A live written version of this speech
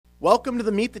Welcome to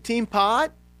the Meet the Team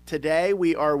pod. Today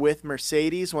we are with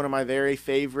Mercedes, one of my very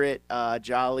favorite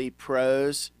Jolly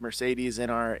pros. Mercedes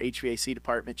in our HVAC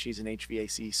department. She's an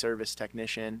HVAC service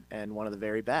technician and one of the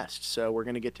very best. So we're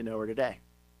going to get to know her today.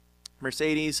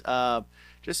 Mercedes,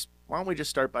 just why don't we just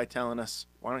start by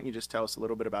why don't you just tell us a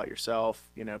little bit about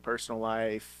yourself, personal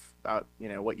life, about,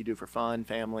 what you do for fun,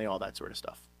 family, all that sort of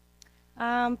stuff.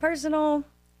 Personal,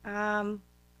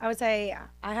 I would say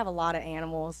I have a lot of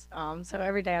animals. So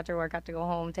every day after work, I have to go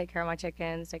home, take care of my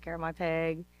chickens, take care of my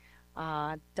pig,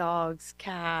 dogs,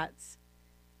 cats.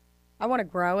 I want to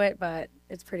grow it, but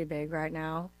it's pretty big right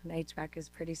now. And HVAC is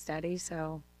pretty steady,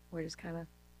 so we're just kind of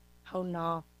holding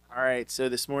off. All right, so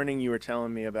this morning you were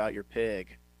telling me about your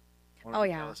pig. Why don't Oh,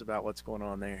 you tell yeah. us about what's going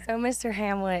on there? So Mr.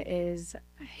 Hamlet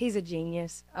he's a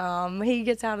genius. He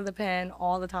gets out of the pen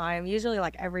all the time, usually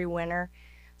like every winter.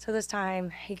 So this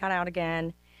time he got out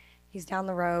again. He's down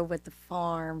the road with the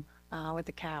farm with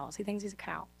the cows. He thinks he's a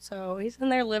cow. So he's in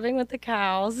there living with the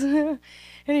cows. And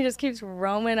he just keeps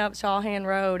roaming up Shawhan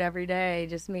Road every day,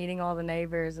 just meeting all the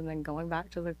neighbors and then going back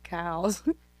to the cows.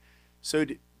 So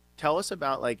tell us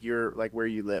about where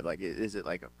you live. Like, is it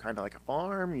like kind of like a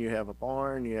farm? You have a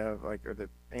barn. You have are the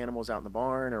animals out in the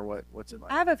barn, or what's it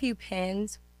like? I have a few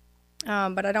pens,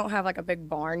 but I don't have like a big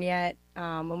barn yet.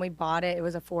 When we bought it, it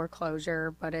was a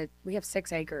foreclosure, but we have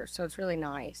 6 acres, so it's really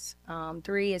nice.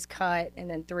 3 is cut, and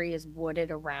then 3 is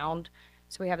wooded around,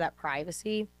 so we have that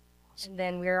privacy. And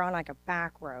then we're on like a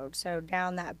back road, so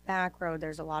down that back road,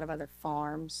 there's a lot of other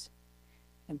farms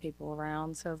and people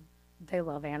around, so they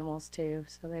love animals too,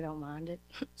 so they don't mind it.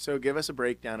 So give us a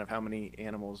breakdown of how many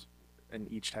animals and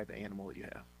each type of animal that you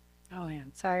have. Oh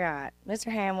man, so I got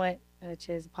Mr. Hamlet, which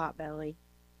is potbelly.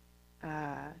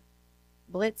 uh,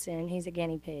 Blitzen, he's a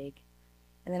guinea pig.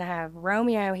 And then I have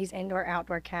Romeo, he's indoor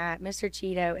outdoor cat. Mr.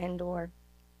 Cheeto, indoor.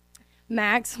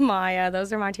 Max, Maya,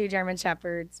 those are my 2 German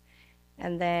shepherds.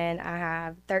 And then I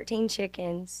have 13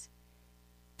 chickens.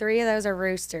 3 of those are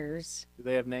roosters. Do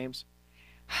they have names?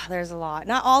 There's a lot.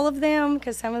 Not all of them,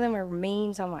 because some of them are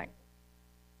mean. So I'm like,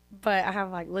 but I have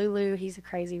like Lulu, he's a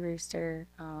crazy rooster.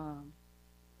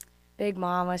 Big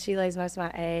Mama, she lays most of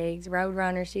my eggs.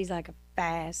 Roadrunner, she's like a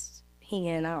fast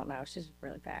hen. I don't know, she's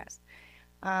really fast.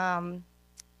 And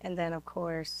then of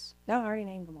course, no, I already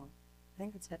named them all. I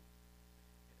think that's it.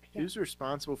 Yeah. Who's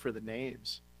responsible for the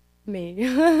names? Me.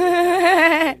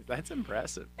 That's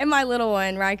impressive. And my little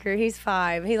one, Riker, he's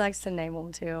 5. He likes to name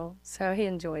them too, so he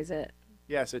enjoys it.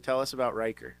 Yeah, so tell us about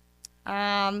Riker.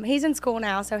 He's in school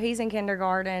now, so he's in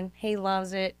kindergarten. He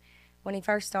loves it. When he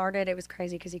first started, it was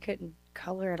crazy because he couldn't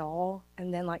color at all.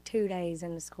 And then, like 2 days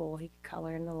into school, he could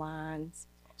color in the lines.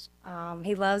 Awesome.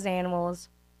 He loves animals.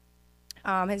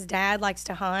 His dad likes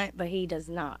to hunt, but he does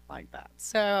not like that.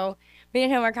 So me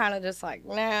and him are kind of just like,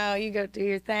 no, you go do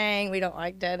your thing. We don't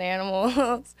like dead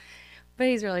animals. But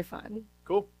he's really fun.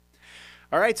 Cool.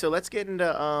 All right, so let's get into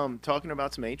talking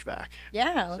about some HVAC.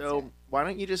 Yeah. So why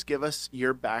don't you just give us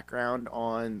your background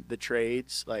on the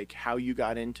trades, like how you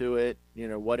got into it,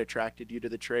 what attracted you to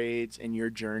the trades, and your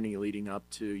journey leading up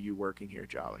to you working here at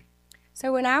Jolly.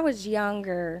 So when I was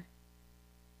younger,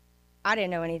 I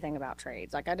didn't know anything about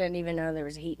trades. Like I didn't even know there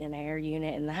was a heat and air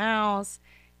unit in the house.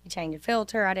 You change a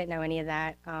filter. I didn't know any of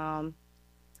that.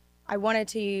 I wanted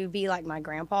to be like my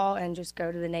grandpa and just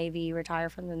go to the Navy, retire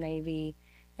from the Navy,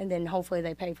 and then hopefully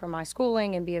they pay for my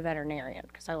schooling and be a veterinarian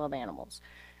because I love animals.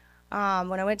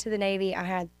 When I went to the Navy, I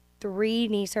had 3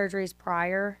 knee surgeries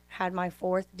prior, had my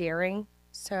 4th during.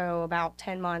 So about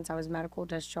 10 months, I was medical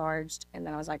discharged, and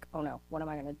then I was like, oh no, what am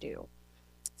I going to do?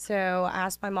 So I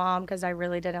asked my mom because I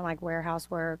really didn't like warehouse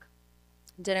work,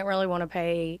 didn't really want to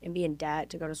pay and be in debt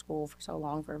to go to school for so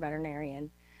long for a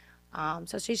veterinarian.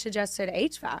 So she suggested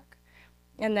HVAC.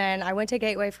 And then I went to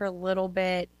Gateway for a little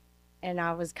bit, and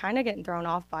I was kind of getting thrown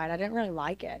off by it. I didn't really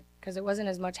like it because it wasn't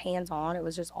as much hands-on. It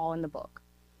was just all in the book.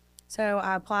 So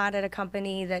I applied at a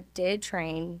company that did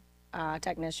train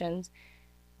technicians,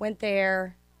 went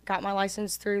there, got my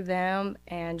license through them,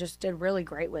 and just did really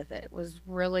great with it. Was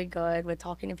really good with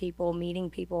talking to people, meeting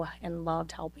people, and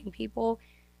loved helping people.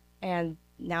 And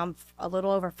now I'm a little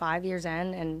over 5 years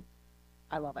in, and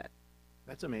I love it.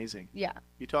 That's amazing. Yeah.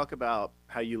 You talk about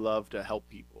how you love to help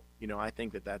people. I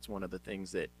think that that's one of the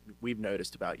things that we've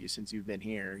noticed about you since you've been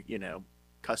here.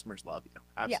 Customers love you,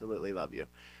 absolutely love you.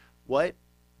 What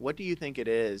do you think it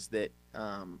is that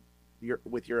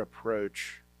with your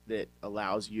approach that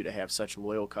allows you to have such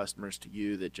loyal customers to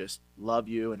you that just love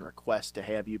you and request to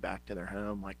have you back to their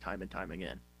home like time and time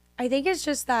again? I think it's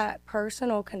just that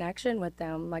personal connection with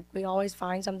them. Like we always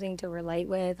find something to relate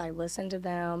with. I listen to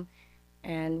them.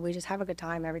 And we just have a good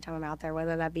time every time I'm out there,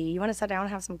 whether that be you want to sit down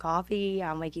and have some coffee,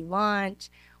 I'll make you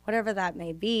lunch, whatever that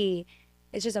may be.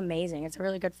 It's just amazing. It's a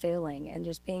really good feeling. And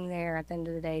just being there at the end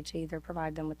of the day to either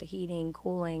provide them with the heating,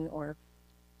 cooling, or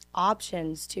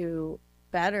options to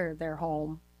better their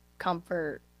home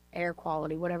comfort, air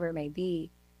quality, whatever it may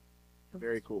be.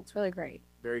 Very cool. It's really great.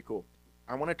 Very cool.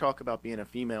 I want to talk about being a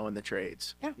female in the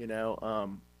trades. Yeah.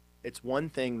 It's one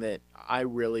thing that I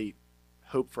really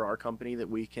hope for our company that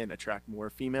we can attract more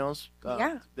females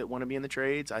that want to be in the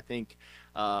trades. I think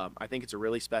it's a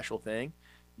really special thing,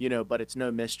 but it's no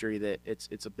mystery that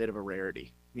it's a bit of a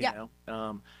rarity.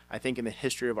 I think in the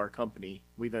history of our company,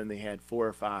 we've only had 4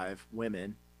 or 5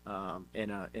 women in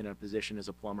a position as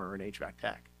a plumber or an HVAC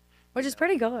tech. Which is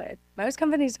pretty good. Most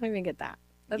companies don't even get that.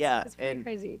 That's pretty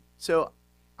crazy. So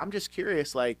I'm just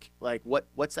curious, like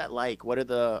what's that like? What are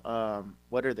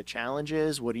the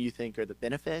challenges? What do you think are the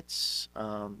benefits?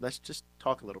 Let's just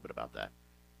talk a little bit about that.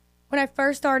 When I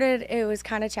first started, it was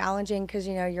kind of challenging because,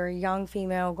 you're a young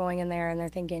female going in there and they're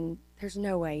thinking, there's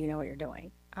no way you know what you're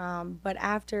doing. But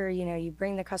after, you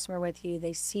bring the customer with you,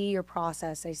 they see your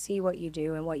process, they see what you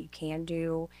do and what you can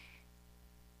do,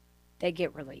 they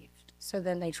get relieved. So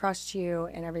then they trust you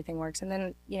and everything works. And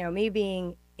then, me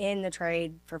being in the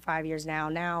trade for 5 years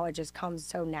now it just comes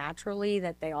so naturally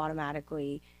that they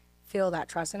automatically feel that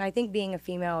trust. And I think being a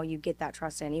female, you get that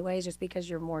trust anyways, just because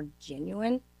you're more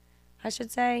genuine, I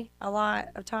should say. A lot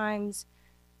of times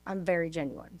I'm very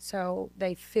genuine. So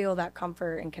they feel that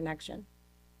comfort and connection.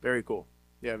 Very cool.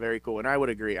 Yeah, very cool. And I would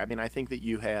agree. I mean, I think that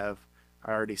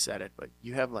I already said it, but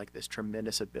you have like this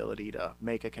tremendous ability to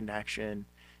make a connection.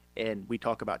 And we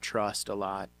talk about trust a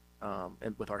lot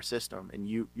and with our system, and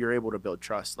you're able to build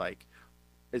trust like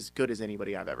as good as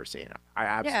anybody I've ever seen. I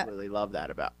absolutely love that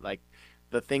about like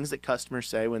the things that customers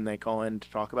say when they call in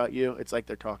to talk about you. It's like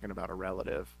they're talking about a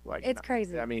relative. Like, it's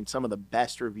crazy. I mean, some of the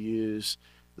best reviews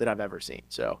that I've ever seen.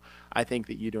 So I think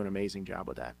that you do an amazing job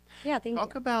with that. Yeah, thank you.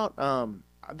 Talk about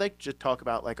I'd like to talk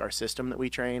about like our system that we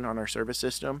train on, our service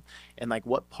system, and like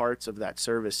what parts of that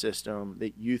service system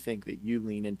that you think that you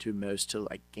lean into most to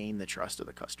like gain the trust of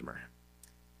the customer.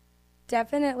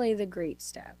 Definitely the greet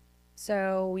step.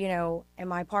 So,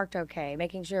 am I parked okay?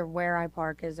 Making sure where I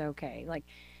park is okay. Like,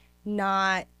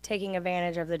 not taking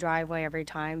advantage of the driveway every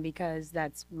time because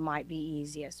that's might be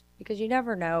easiest. Because you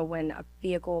never know when a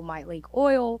vehicle might leak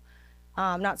oil.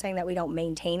 I'm not saying that we don't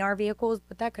maintain our vehicles,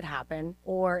 but that could happen.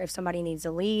 Or if somebody needs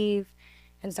to leave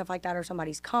and stuff like that, or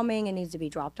somebody's coming and needs to be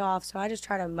dropped off. So I just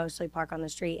try to mostly park on the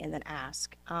street and then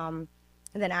ask. And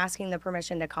then asking the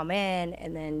permission to come in,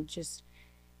 and then just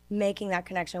making that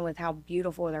connection with how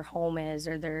beautiful their home is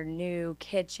or their new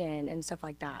kitchen and stuff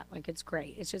like that. Like, it's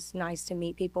great. It's just nice to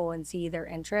meet people and see their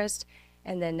interest,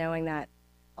 and then knowing that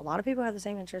a lot of people have the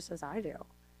same interests as I do.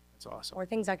 That's awesome. Or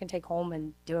things I can take home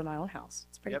and do in my own house.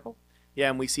 It's pretty cool. Yeah,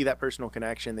 and we see that personal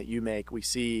connection that you make. We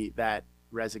see that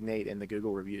resonate in the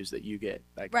Google reviews that you get.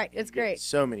 Like, right, it's great.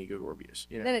 So many Google reviews.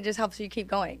 Then it just helps you keep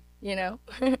going,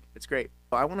 It's great.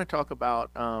 I want to talk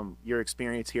about your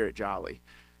experience here at Jolly,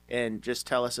 and just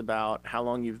tell us about how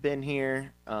long you've been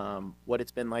here, what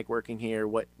it's been like working here,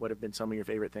 what have been some of your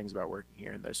favorite things about working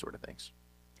here, and those sort of things.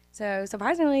 So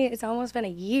surprisingly, it's almost been a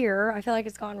year. I feel like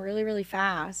it's gone really, really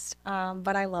fast,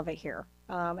 but I love it here.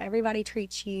 Everybody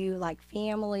treats you like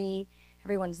family.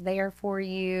 Everyone's there for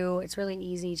you. It's really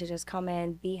easy to just come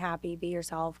in, be happy, be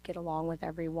yourself, get along with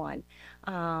everyone.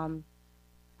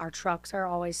 Our trucks are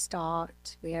always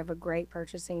stocked. We have a great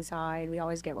purchasing side. We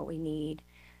always get what we need.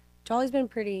 Jolly's been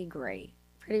pretty great,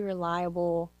 pretty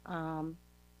reliable. I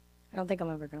don't think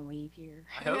I'm ever going to leave here.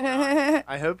 I hope not.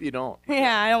 I hope you don't.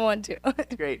 Yeah, I don't want to.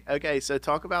 That's great. Okay, so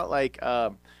talk about like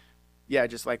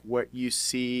just like what you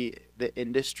see the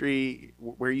industry,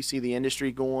 where you see the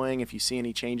industry going, if you see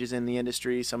any changes in the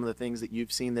industry, some of the things that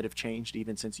you've seen that have changed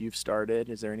even since you've started.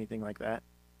 Is there anything like that?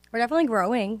 We're definitely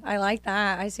growing. I like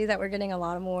that. I see that we're getting a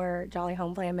lot of more Jolly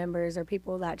Home Plan members, or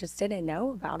people that just didn't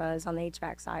know about us on the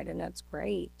HVAC side, and that's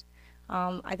great.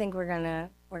 I think we're gonna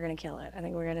kill it. I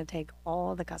think we're gonna take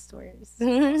all the customers.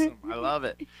 Awesome. I love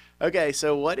it. Okay,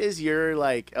 so what is your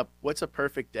what's a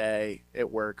perfect day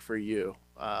at work for you?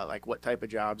 Like, what type of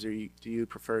jobs do you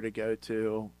prefer to go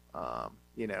to?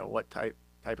 What type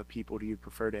of people do you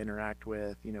prefer to interact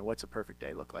with? What's a perfect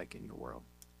day look like in your world?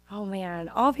 Oh man,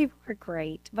 all people are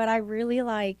great, but I really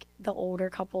like the older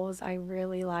couples. I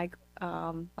really like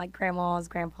grandmas,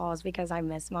 grandpas, because I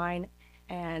miss mine,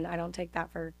 and I don't take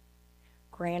that for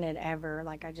granted ever.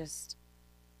 Like,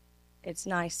 it's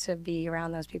nice to be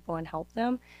around those people and help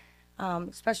them,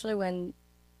 especially when,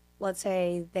 let's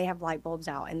say, they have light bulbs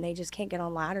out and they just can't get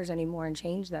on ladders anymore and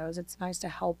change those. It's nice to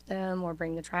help them, or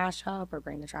bring the trash up or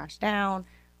bring the trash down,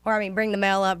 or bring the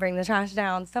mail up, bring the trash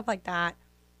down, stuff like that.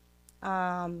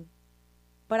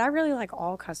 But I really like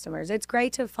all customers. It's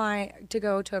great to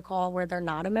go to a call where they're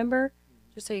not a member,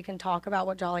 just so you can talk about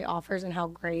what Jolly offers and how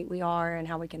great we are and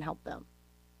how we can help them.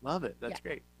 Love it. That's Yeah.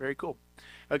 great. Very cool.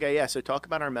 Okay, yeah. So talk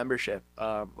about our membership.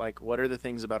 Like, what are the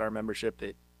things about our membership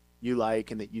that you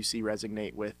like and that you see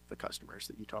resonate with the customers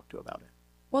that you talk to about it?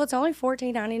 Well, it's only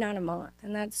 $14.99 a month,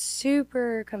 and that's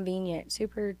super convenient,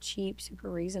 super cheap, super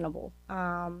reasonable.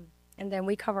 And then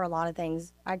we cover a lot of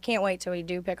things. I can't wait till we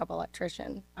do pick up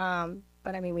electrician.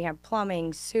 But I mean, we have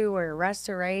plumbing, sewer,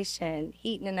 restoration,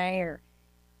 heating and air.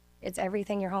 It's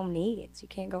everything your home needs. You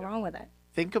can't go wrong with it.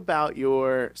 Think about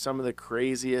some of the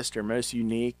craziest or most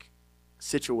unique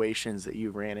situations that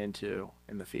you've ran into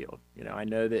in the field. I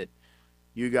know that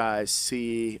you guys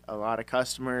see a lot of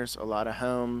customers, a lot of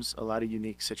homes, a lot of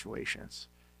unique situations.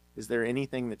 Is there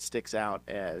anything that sticks out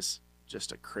as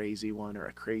just a crazy one or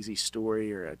a crazy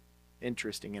story or an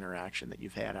interesting interaction that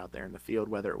you've had out there in the field,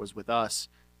 whether it was with us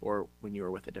or when you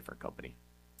were with a different company?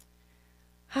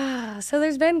 So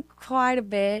there's been quite a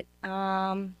bit.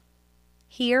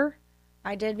 Here,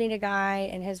 I did meet a guy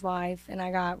and his wife, and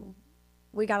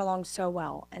we got along so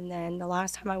well. And then the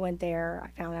last time I went there,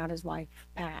 I found out his wife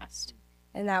passed.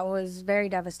 And that was very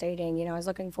devastating. I was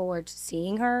looking forward to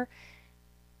seeing her.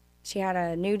 She had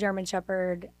a new German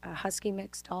Shepherd, a Husky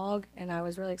mixed dog, and I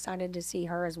was really excited to see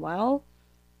her as well.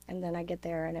 And then I get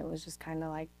there, and it was just kind of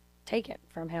like taken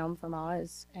from him, from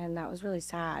us, and that was really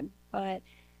sad. But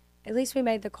at least we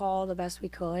made the call the best we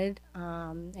could,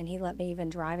 and he let me even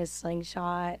drive his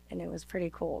slingshot, and it was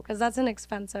pretty cool because that's an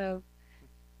expensive,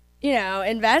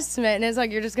 investment, and it's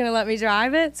like, you're just going to let me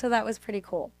drive it? So that was pretty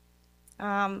cool.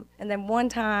 And then one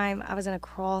time I was in a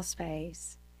crawl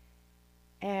space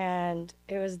and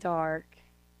it was dark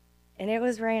and it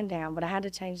was ran down, but I had to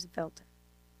change the filter.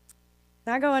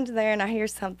 And I go into there and I hear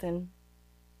something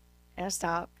and I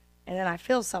stop and then I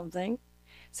feel something.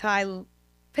 So I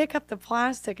pick up the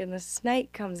plastic and the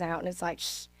snake comes out and it's like,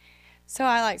 shh. So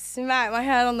I like smacked my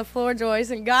head on the floor joist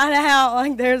and got out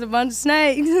like there's a bunch of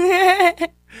snakes.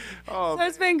 Oh, so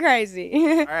it's been crazy.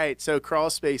 All right, so crawl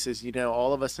spaces,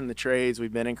 all of us in the trades,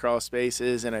 we've been in crawl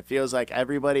spaces, and it feels like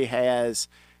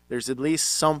there's at least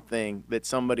something that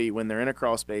somebody, when they're in a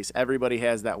crawl space, everybody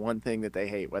has that one thing that they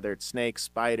hate, whether it's snakes,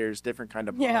 spiders, different kind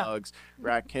of bugs,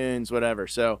 raccoons, whatever.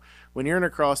 So when you're in a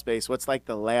crawl space, what's like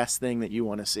the last thing that you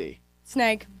want to see?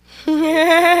 Snake.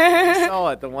 I saw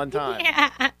it the one time.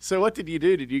 Yeah. So what did you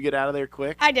do? Did you get out of there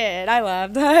quick? I did. I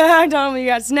left. I told him, you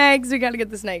got snakes. We got to get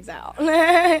the snakes out. Oh,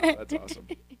 that's awesome.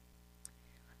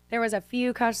 There was a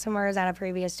few customers at a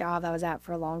previous job I was at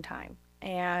for a long time,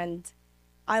 and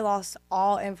I lost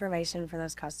all information for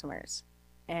those customers,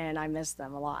 and I missed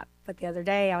them a lot. But the other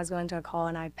day, I was going to a call,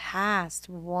 and I passed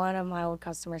one of my old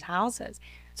customers' houses.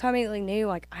 So I immediately knew,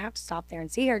 I have to stop there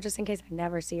and see her just in case I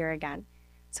never see her again.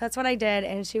 So that's what I did,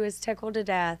 and she was tickled to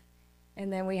death.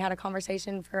 And then we had a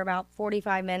conversation for about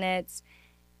 45 minutes.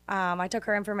 I took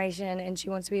her information, and she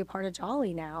wants to be a part of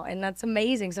Jolly now, and that's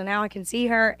amazing. So now I can see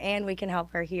her, and we can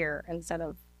help her here instead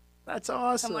of That's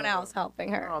awesome. someone else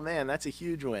helping her. Oh, man, that's a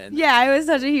huge win. Yeah, it was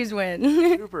such a huge win.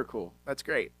 Super cool. That's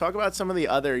great. Talk about some of the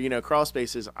other, crawl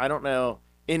spaces. I don't know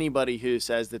anybody who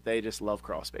says that they just love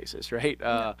crawl spaces, right?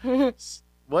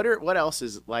 What else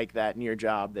is like that in your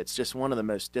job that's just one of the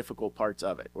most difficult parts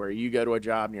of it, where you go to a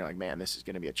job and you're like, man, this is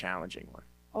going to be a challenging one?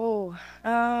 Oh,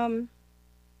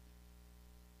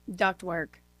 ductwork.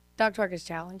 Ductwork is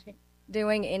challenging.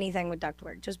 Doing anything with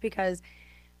ductwork, just because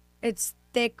it's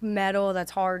thick metal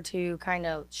that's hard to kind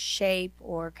of shape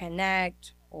or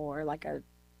connect, or like a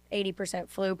 80%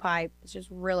 flue pipe. It's just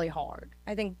really hard.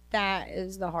 I think that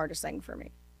is the hardest thing for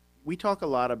me. We talk a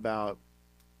lot about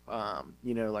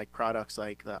like products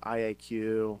like the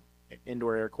IAQ,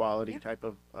 indoor air quality type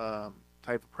of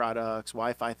products,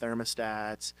 Wi-Fi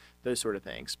thermostats, those sort of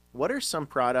things. What are some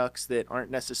products that aren't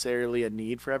necessarily a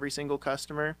need for every single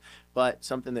customer, but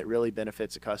something that really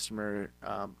benefits a customer,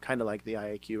 kind of like the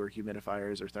IAQ or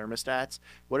humidifiers or thermostats?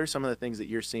 What are some of the things that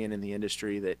you're seeing in the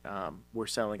industry that we're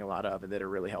selling a lot of and that are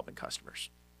really helping customers?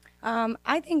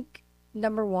 I think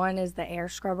number one is the air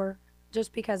scrubber.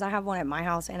 Just because I have one at my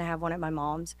house and I have one at my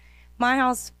mom's. My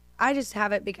house, I just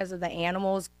have it because of the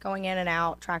animals going in and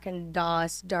out, tracking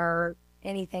dust, dirt,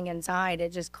 anything inside.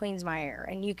 It just cleans my air.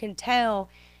 And you can tell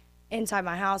inside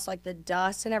my house, like the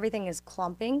dust and everything is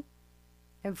clumping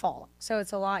and falling. So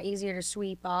it's a lot easier to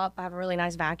sweep up. I have a really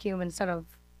nice vacuum instead of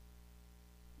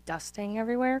dusting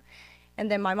everywhere. And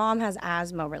then my mom has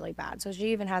asthma really bad, so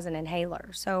she even has an inhaler.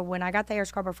 So when I got the air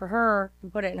scrubber for her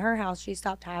and put it in her house, she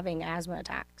stopped having asthma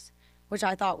attacks, which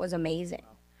I thought was amazing.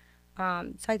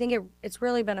 So I think it's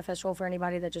really beneficial for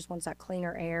anybody that just wants that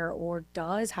cleaner air or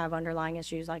does have underlying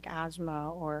issues like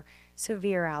asthma or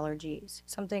severe allergies,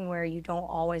 something where you don't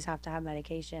always have to have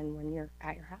medication when you're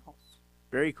at your house.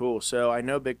 Very cool. So I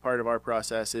know a big part of our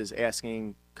process is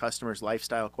asking customers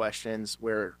lifestyle questions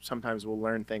where sometimes we'll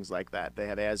learn things like that. They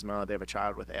have asthma, they have a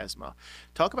child with asthma.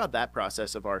 Talk about that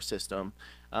process of our system,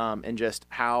 and just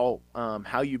how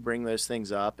you bring those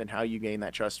things up and how you gain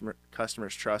that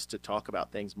customer's trust to talk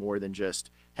about things more than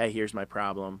just, hey, here's my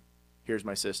problem, here's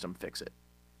my system, fix it.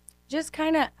 Just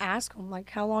kind of ask them, like,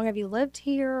 how long have you lived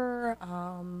here?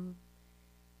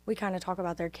 We kind of talk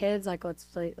about their kids. Like, let's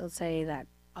say that,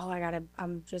 oh,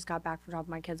 I'm just got back from dropping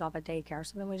my kids off at daycare.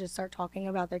 So then we just start talking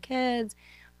about their kids,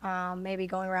 maybe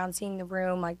going around seeing the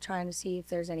room, like trying to see if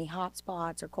there's any hot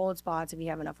spots or cold spots, if you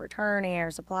have enough return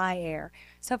air, supply air,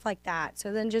 stuff like that.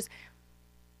 So then just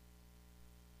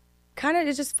kind of,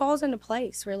 it just falls into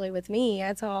place really with me.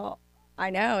 That's all I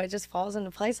know. It just falls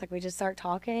into place. Like, we just start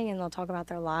talking and they'll talk about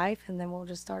their life, and then we'll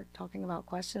just start talking about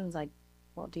questions like,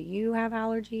 well, do you have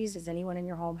allergies? Does anyone in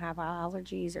your home have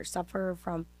allergies or suffer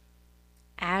from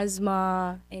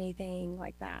asthma, anything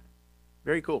like that?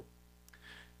 Very cool.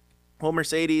 Well,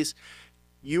 Mercedes,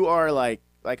 you are like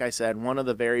I said, one of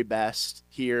the very best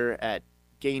here at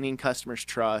gaining customers'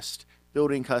 trust,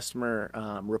 building customer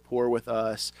rapport with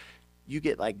us. You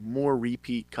get like more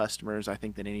repeat customers, I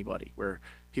think, than anybody, where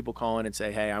people call in and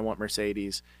say, hey, I want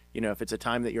Mercedes. You know, if it's a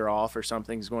time that you're off or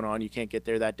something's going on, you can't get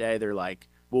there that day, they're like,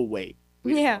 we'll wait.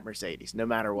 We just Yeah. want Mercedes. No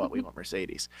matter what, we want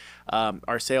Mercedes.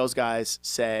 Our sales guys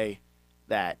say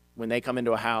that when they come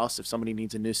into a house, if somebody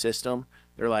needs a new system,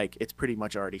 they're like, it's pretty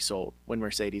much already sold when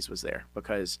Mercedes was there,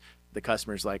 because the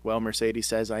customer's like, well, Mercedes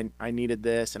says I needed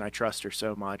this and I trust her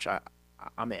so much.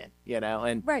 I'm in, you know,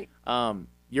 and Right.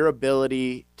 your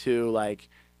ability to like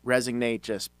resonate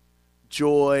just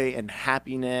joy and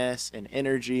happiness and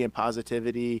energy and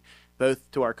positivity, both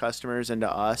to our customers and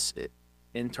to us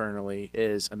internally,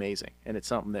 is amazing. And it's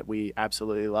something that we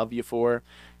absolutely love you for.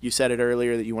 You said it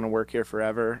earlier that you want to work here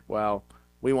forever. Well,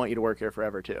 we want you to work here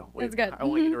forever too. That's good. I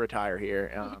want you to retire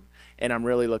here. And I'm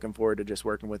really looking forward to just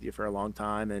working with you for a long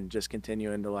time and just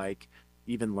continuing to like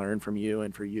even learn from you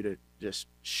and for you to just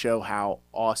show how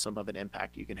awesome of an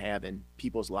impact you can have in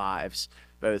people's lives,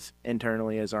 both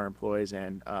internally as our employees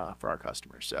and for our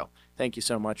customers. So thank you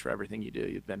so much for everything you do.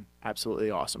 You've been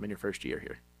absolutely awesome in your first year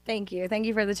here. Thank you. Thank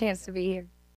you for the chance to be here.